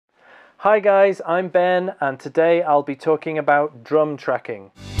Hi guys, I'm Ben and today I'll be talking about drum tracking.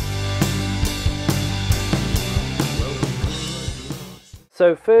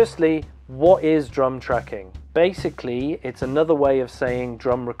 So firstly, what is drum tracking? Basically, it's another way of saying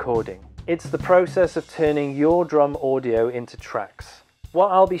drum recording. It's the process of turning your drum audio into tracks.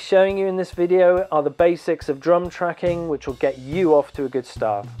 What I'll be showing you in this video are the basics of drum tracking, which will get you off to a good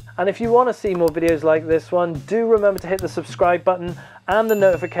start. And if you want to see more videos like this one, do remember to hit the subscribe button and the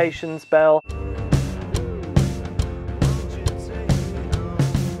notifications bell.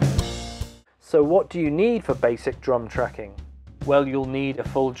 So what do you need for basic drum tracking? Well, you'll need a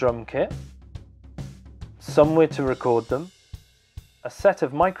full drum kit, somewhere to record them, a set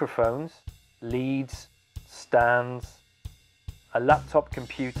of microphones, leads, stands, a laptop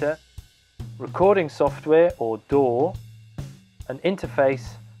computer, recording software or DAW, an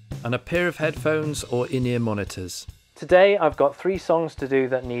interface, and a pair of headphones or in-ear monitors. Today I've got 3 songs to do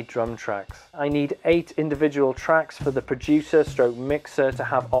that need drum tracks. I need 8 individual tracks for the producer stroke mixer to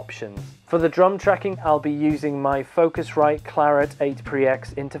have options. For the drum tracking I'll be using my Focusrite Clarrett 8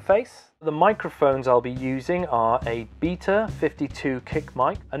 Pre-X interface. The microphones I'll be using are a Beta 52 kick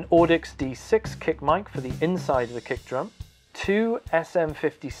mic, an Audix D6 kick mic for the inside of the kick drum, 2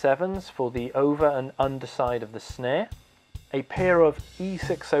 SM57s for the over and underside of the snare, a pair of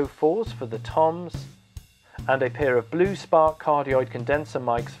E604s for the toms, and a pair of Blue Spark cardioid condenser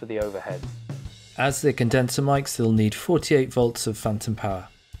mics for the overheads. As they're condenser mics, they'll need 48 volts of phantom power.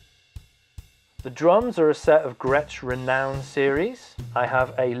 The drums are a set of Gretsch Renown series. I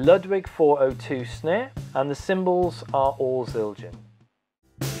have a Ludwig 402 snare, and the cymbals are all Zildjian.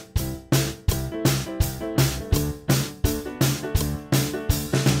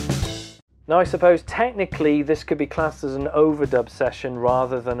 Now I suppose technically this could be classed as an overdub session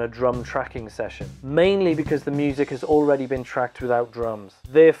rather than a drum tracking session, mainly because the music has already been tracked without drums.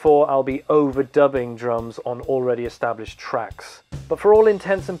 Therefore I'll be overdubbing drums on already established tracks. But for all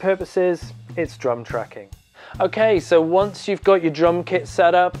intents and purposes, it's drum tracking. Okay, so once you've got your drum kit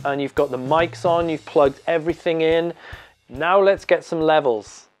set up and you've got the mics on, you've plugged everything in, now let's get some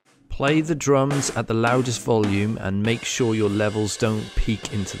levels. Play the drums at the loudest volume and make sure your levels don't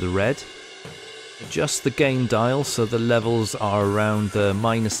peak into the red. Adjust the gain dial so the levels are around the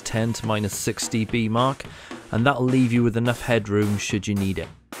 -10 to -6 dB mark, and that'll leave you with enough headroom should you need it.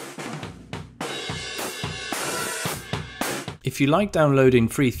 If you like downloading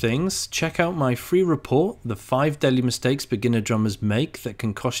free things, check out my free report, The 5 Deadly Mistakes Beginner Drummers Make That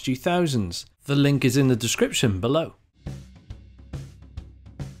Can Cost You Thousands. The link is in the description below.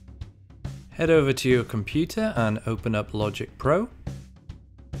 Head over to your computer and open up Logic Pro.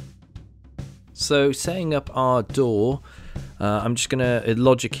 So setting up our DAW, I'm just gonna,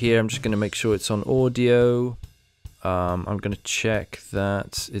 Logic here, I'm just gonna make sure it's on audio. I'm gonna check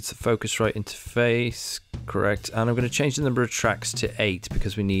that it's a Focusrite interface, correct, and I'm gonna change the number of tracks to 8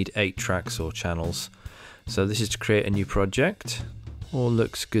 because we need 8 tracks or channels. So this is to create a new project. All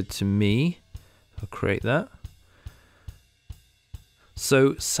looks good to me. I'll create that.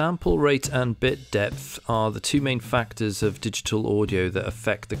 So sample rate and bit depth are the 2 main factors of digital audio that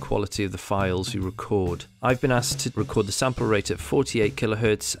affect the quality of the files you record. I've been asked to record the sample rate at 48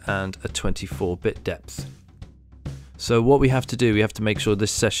 kHz and a 24-bit depth. So what we have to do, we have to make sure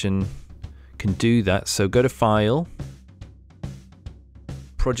this session can do that. So go to File,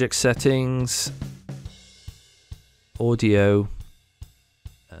 Project Settings, Audio,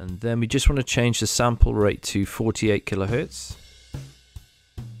 and then we just want to change the sample rate to 48 kHz.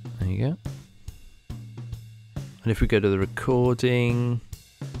 There you go. And if we go to the recording,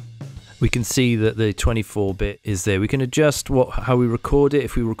 we can see that the 24-bit is there. We can adjust how we record it,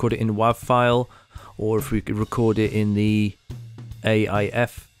 if we record it in a WAV file, or if we could record it in the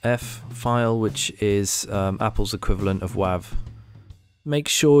AIFF file, which is Apple's equivalent of WAV. Make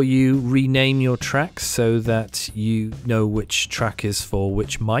sure you rename your tracks so that you know which track is for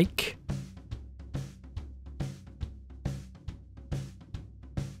which mic.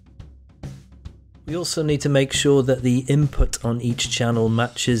 We also need to make sure that the input on each channel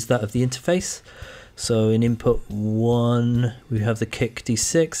matches that of the interface. So in input 1 we have the kick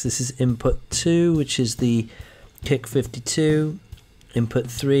D6, this is input 2 which is the kick 52,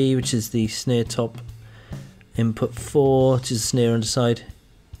 input 3 which is the snare top, input 4 which is the snare underside.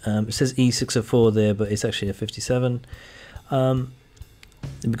 It says E604 there but it's actually a 57. Then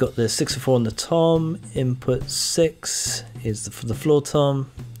we've got the 604 on the tom, input 6 is for the floor tom,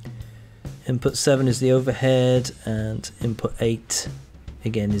 input 7 is the overhead, and input 8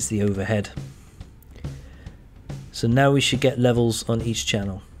 again is the overhead. So now we should get levels on each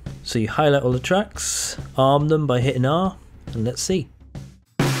channel. So you highlight all the tracks, arm them by hitting R, and let's see.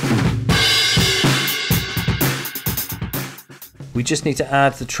 We just need to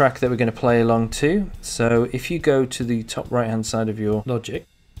add the track that we're going to play along to. So if you go to the top right hand side of your Logic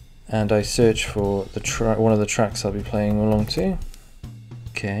and I search for the one of the tracks I'll be playing along to.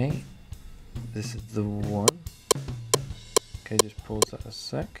 Okay, this is the one. Okay, just pause that a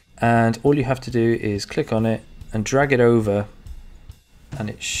sec. And all you have to do is click on it and drag it over, and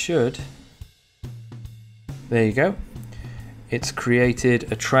it should, there you go. It's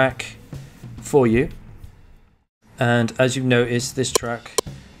created a track for you. And as you've noticed, this track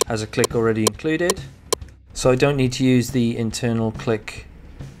has a click already included. So I don't need to use the internal click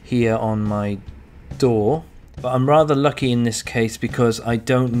here on my door. But I'm rather lucky in this case because I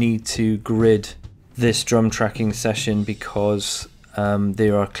don't need to grid this drum tracking session because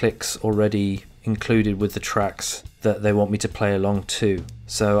there are clicks already included with the tracks that they want me to play along to.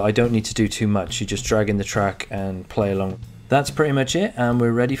 So I don't need to do too much. You just drag in the track and play along. That's pretty much it, and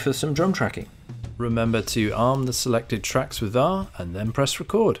we're ready for some drum tracking. Remember to arm the selected tracks with R and then press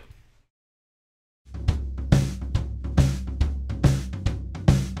record.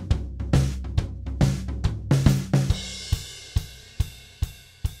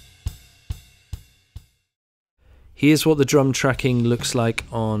 Here's what the drum tracking looks like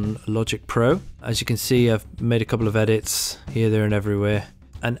on Logic Pro. As you can see, I've made a couple of edits here, there and everywhere.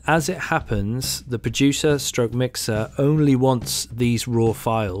 And as it happens, the producer stroke mixer only wants these raw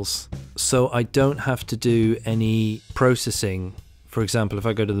files. So I don't have to do any processing. For example, if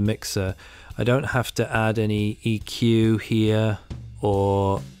I go to the mixer, I don't have to add any EQ here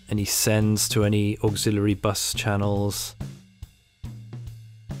or any sends to any auxiliary bus channels.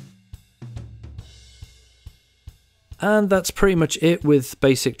 And that's pretty much it with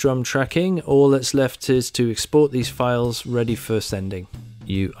basic drum tracking. All that's left is to export these files ready for sending.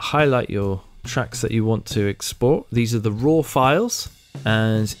 You highlight your tracks that you want to export. These are the raw files.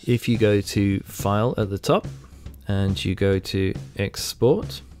 And if you go to File at the top and you go to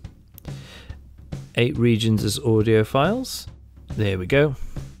Export, 8 regions as audio files. There we go.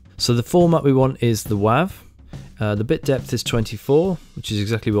 So the format we want is the WAV. The bit depth is 24, which is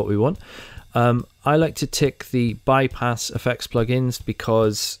exactly what we want. I like to tick the bypass effects plugins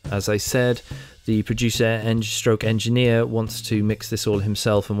because, as I said, the producer and stroke engineer wants to mix this all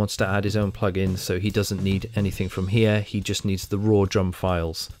himself and wants to add his own plugins, so he doesn't need anything from here. He just needs the raw drum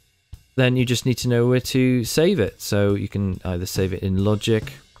files. Then you just need to know where to save it. So you can either save it in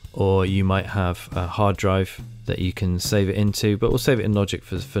Logic, or you might have a hard drive that you can save it into, but we'll save it in Logic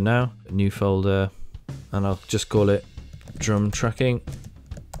for now. A new folder, and I'll just call it drum tracking.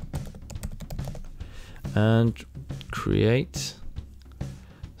 And create.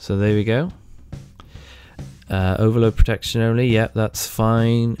 So there we go. Overload protection only, yep, that's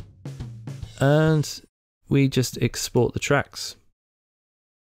fine. And we just export the tracks.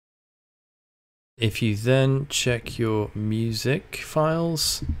 If you then check your music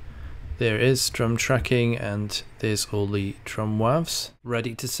files, there is drum tracking and there's all the drum WAVs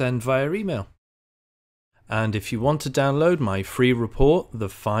ready to send via email. And if you want to download my free report, The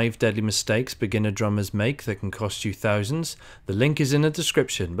 5 Deadly Mistakes Beginner Drummers Make That Can Cost You Thousands, the link is in the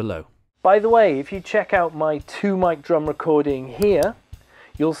description below. By the way, if you check out my 2-mic drum recording here,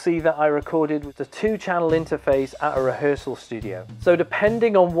 you'll see that I recorded with the 2-channel interface at a rehearsal studio. So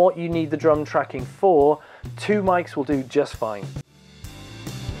depending on what you need the drum tracking for, 2 mics will do just fine.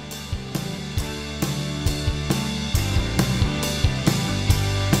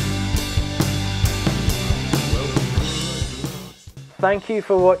 Thank you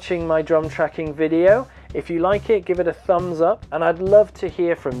for watching my drum tracking video. If you like it, give it a thumbs up, and I'd love to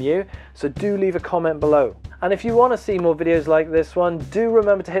hear from you, so do leave a comment below. And if you want to see more videos like this one, do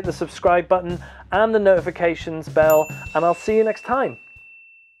remember to hit the subscribe button and the notifications bell, and I'll see you next time.